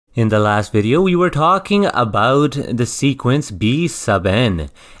In the last video, we were talking about the sequence B sub n,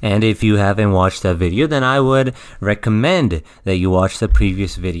 and if you haven't watched that video, then I would recommend that you watch the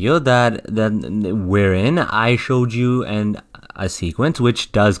previous video wherein I showed you a sequence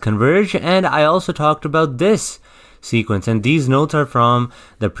which does converge, and I also talked about this sequence, and these notes are from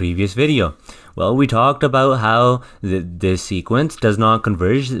the previous video. Well, we talked about how this sequence does not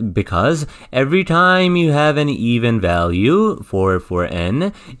converge because every time you have an even value for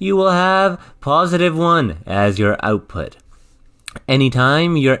n, you will have positive 1 as your output.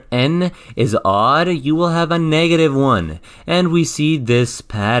 Anytime your n is odd, you will have a negative 1. And we see this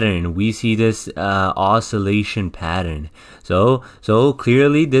pattern. We see this oscillation pattern. So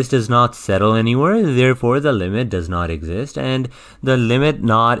clearly this does not settle anywhere. Therefore, the limit does not exist. And the limit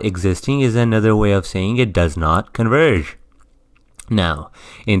not existing is another way of saying it does not converge. Now,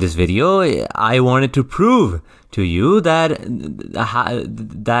 in this video, I wanted to prove to you that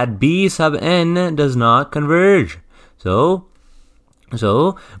B sub n does not converge. So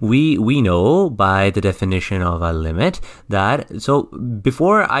we know by the definition of a limit that, so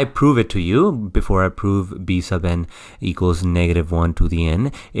before I prove it to you, before I prove B sub n equals negative 1 to the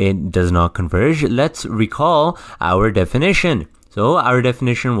n, it does not converge, let's recall our definition. So our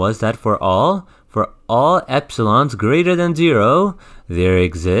definition was that for all epsilons greater than 0, there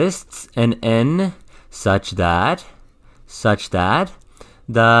exists an n such that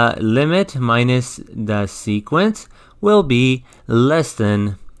the limit minus the sequence will be less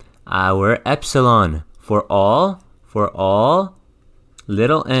than our epsilon for all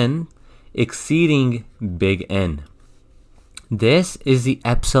little n exceeding big N. This is the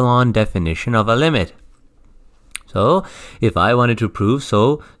epsilon definition of a limit. So if I wanted to prove,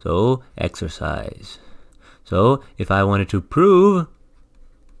 so exercise. So if I wanted to prove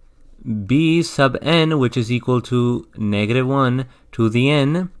B sub n, which is equal to negative 1 to the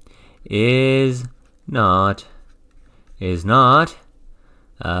n, is not,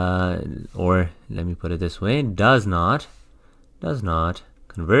 or let me put it this way, does not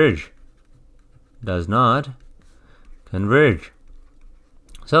converge. Does not converge.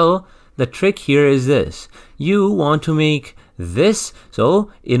 So the trick here is this. You want to make this,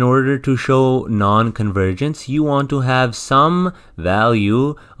 so in order to show non-convergence, you want to have some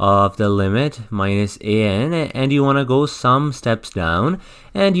value of the limit minus an, and you want to go some steps down,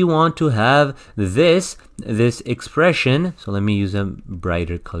 and you want to have this expression. So let me use a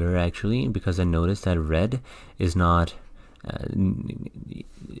brighter color actually, because I noticed that red is not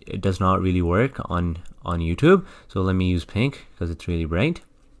it does not really work on YouTube. So let me use pink because it's really bright.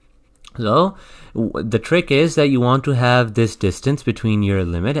 So the trick is that you want to have this distance between your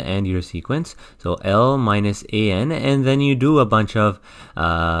limit and your sequence, so L minus an, and then you do a bunch of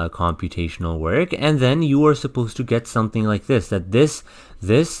computational work, and then you are supposed to get something like this, that this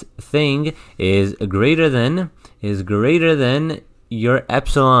thing is greater than your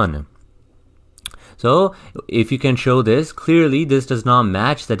epsilon. So if you can show this, clearly this does not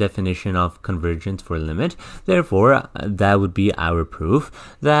match the definition of convergence for limit. Therefore, that would be our proof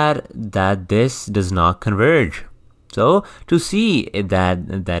that this does not converge. So to see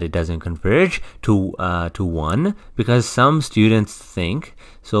that it doesn't converge to 1, because some students think,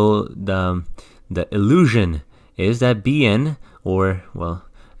 so the illusion is that Bn, or well,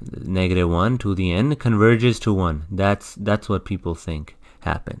 negative 1 to the n, converges to 1. That's what people think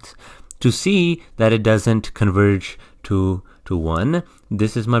happens. To see that it doesn't converge to 1,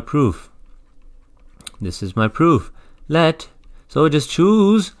 this is my proof. This is my proof. So just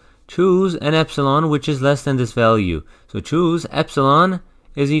choose an epsilon which is less than this value. So choose epsilon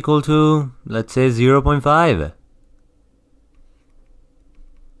is equal to, let's say, 0.5.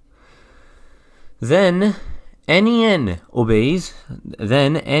 Then any n obeys,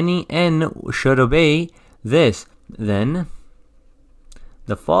 then any n should obey this. Then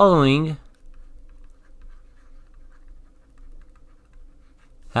the following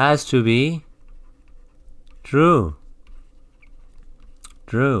has to be true.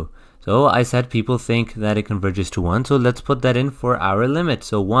 So I said people think that it converges to 1, so let's put that in for our limit.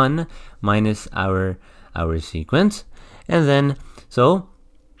 So 1 minus our sequence, and then so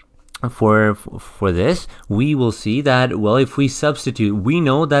for this we will see that, well, if we substitute, we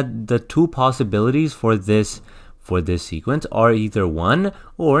know that the two possibilities for this sequence are either 1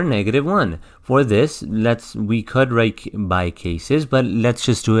 or negative 1. For this, we could write by cases, but let's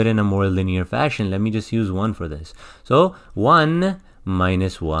just do it in a more linear fashion. Let me just use 1 for this. So 1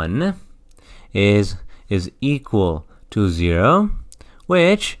 minus 1 is equal to 0,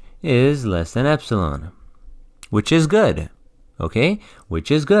 which is less than epsilon, which is good. okay,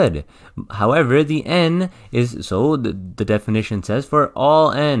 which is good. However, the n is, so the definition says for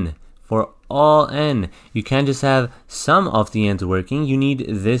all n, you can't just have some of the n's working, you need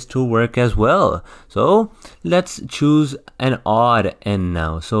this to work as well. So let's choose an odd n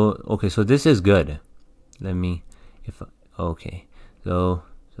now. So okay, so this is good. Let me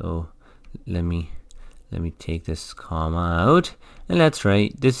take this comma out, and let's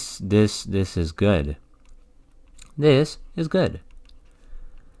write this is good. This is good.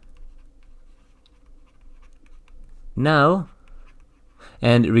 Now,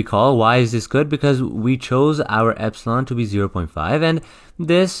 and recall, why is this good? Because we chose our epsilon to be 0.5, and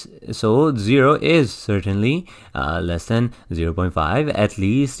this, so 0 is certainly less than 0.5, at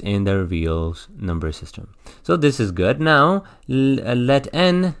least in the real number system. So this is good. Now let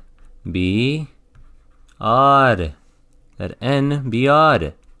n be odd. Let n be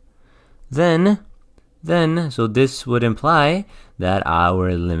odd. Then, so this would imply that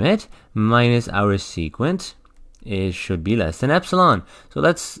our limit minus our sequence should be less than epsilon. So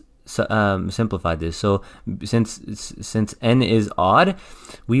let's simplify this. So since n is odd,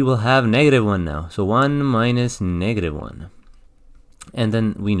 we will have -1 now. So 1 minus -1. And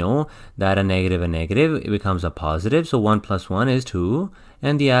then we know that a negative it becomes a positive. So 1 plus 1 is 2.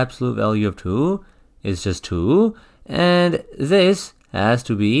 And the absolute value of 2 is just 2. And this has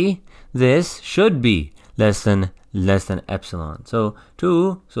to be, this should be less than epsilon. So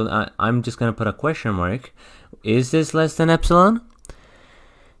 2, so I'm just going to put a question mark. Is this less than epsilon?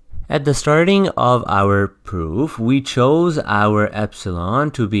 At the starting of our proof, we chose our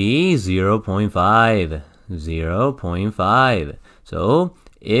epsilon to be 0.5. 0.5. So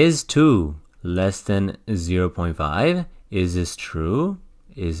is 2 less than 0.5? Is this true?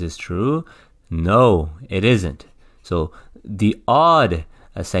 Is this true? No, it isn't. So the odd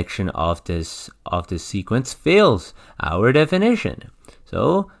section of this sequence fails our definition.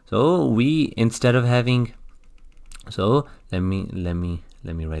 So we, instead of having, so let me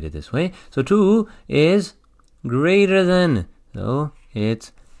write it this way. So 2 is greater than, so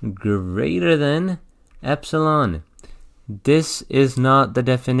it's greater than epsilon. This is not the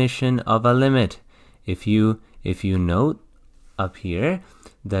definition of a limit. If you note up here,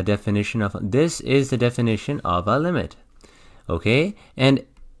 the definition of, this is the definition of a limit. Okay, and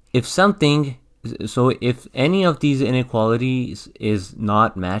if something, so if any of these inequalities is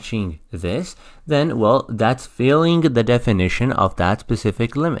not matching this, then, well, that's failing the definition of that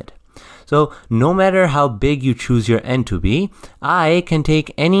specific limit. So no matter how big you choose your n to be, I can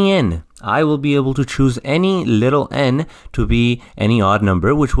take any n. I will be able to choose any little n to be any odd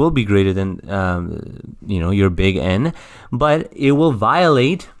number, which will be greater than, your big N, but it will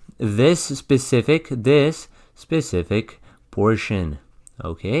violate this specific portion.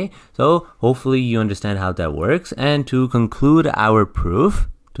 Okay, so hopefully you understand how that works. And to conclude our proof,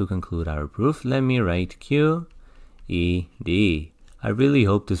 let me write QED. I really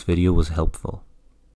hope this video was helpful.